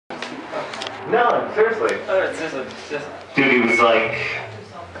No, seriously. Dude, he was like,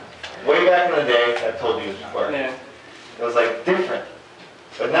 way back in the day, I've told you this before. Yeah. It was like different.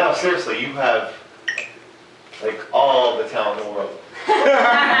 But now, seriously, you have like all the talent in the world.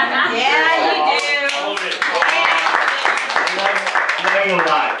 Yeah, you do. I'm not gonna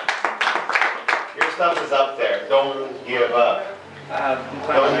lie. Your stuff is up there. Don't give up.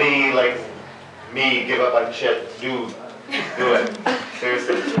 Don't be like me, give up on shit. Do it.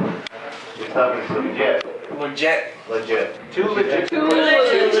 Seriously. Your stuff is legit. Legit. Legit. Too legit. Too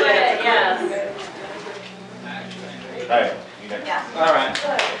legit, yes. Alright, you next. Yeah. Alright.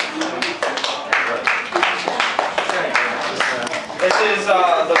 This is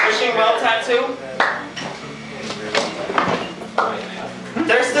the wishing well tattoo.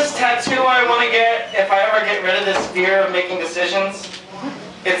 There's this tattoo I want to get if I ever get rid of this fear of making decisions.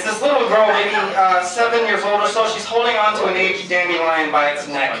 It's this little girl, maybe 7 years old or so. She's holding on to an aged dandelion by its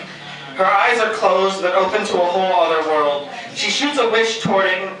neck. Her eyes are closed but open to a whole other world. She shoots a wish toward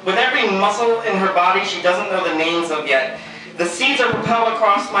it. With every muscle in her body she doesn't know the names of yet. The seeds are propelled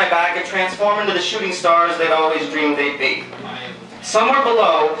across my back and transform into the shooting stars they'd always dreamed they'd be. Somewhere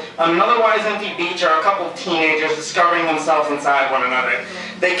below, on an otherwise empty beach, are a couple of teenagers discovering themselves inside one another.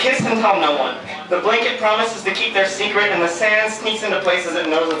 They kiss and tell no one. The blanket promises to keep their secret, and the sand sneaks into places it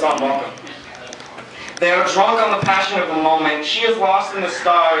knows it's unwelcome. They are drunk on the passion of the moment. She is lost in the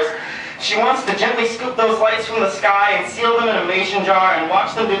stars. She wants to gently scoop those lights from the sky and seal them in a mason jar and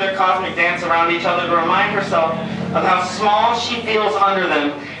watch them do their cosmic dance around each other to remind herself of how small she feels under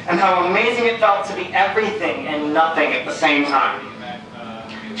them and how amazing it felt to be everything and nothing at the same time.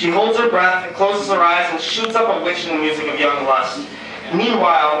 She holds her breath and closes her eyes and shoots up a wish in the music of young lust.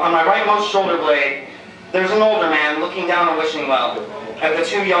 Meanwhile, on my rightmost shoulder blade, there's an older man looking down a wishing well at the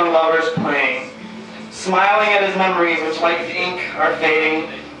two young lovers playing, smiling at his memories which like ink are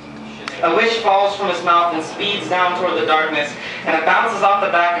fading. A wish falls from his mouth and speeds down toward the darkness, and it bounces off the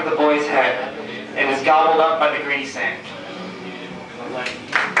back of the boy's head and is gobbled up by the greedy sand.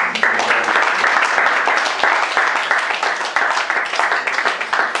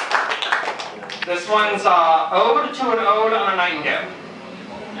 This one's Ode to an Ode on a Nightingale.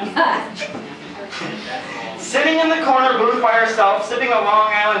 Sitting in the corner booth by herself, sipping a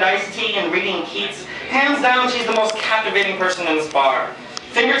Long Island iced tea and reading Keats, hands down she's the most captivating person in this bar.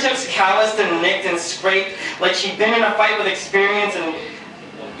 Fingertips calloused and nicked and scraped like she'd been in a fight with experience and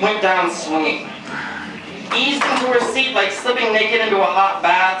went down swinging. Eased into her seat like slipping naked into a hot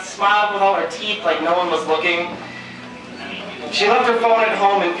bath, smiled with all her teeth like no one was looking. She left her phone at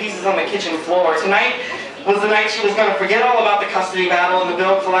home in pieces on the kitchen floor. Tonight was the night she was going to forget all about the custody battle and the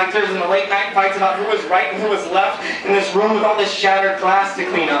bill collectors and the late night fights about who was right and who was left in this room with all this shattered glass to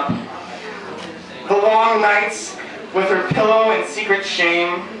clean up. The long nights with her pillow and secret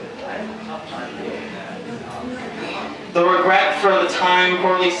shame. The regret for the time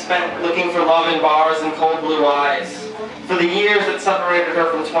poorly spent looking for love in bars and cold blue eyes. For the years that separated her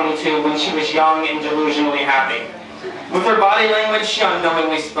from 22 when she was young and delusionally happy. With her body language, she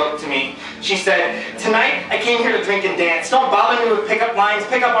unknowingly spoke to me. She said, "Tonight, I came here to drink and dance. Don't bother me with pickup lines,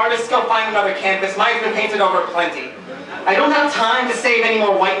 pickup artists, go find another canvas. Mine's been painted over plenty. I don't have time to save any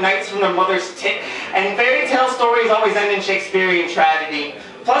more white knights from their mother's tit, and fairy tale stories always end in Shakespearean tragedy.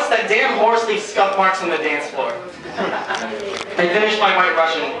 Plus, that damn horse leaves scuff marks on the dance floor." I finished my White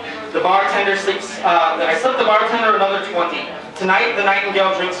Russian. The bartender sleeps, I slipped the bartender another 20. Tonight, the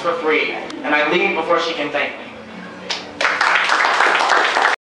Nightingale drinks for free, and I leave before she can thank me.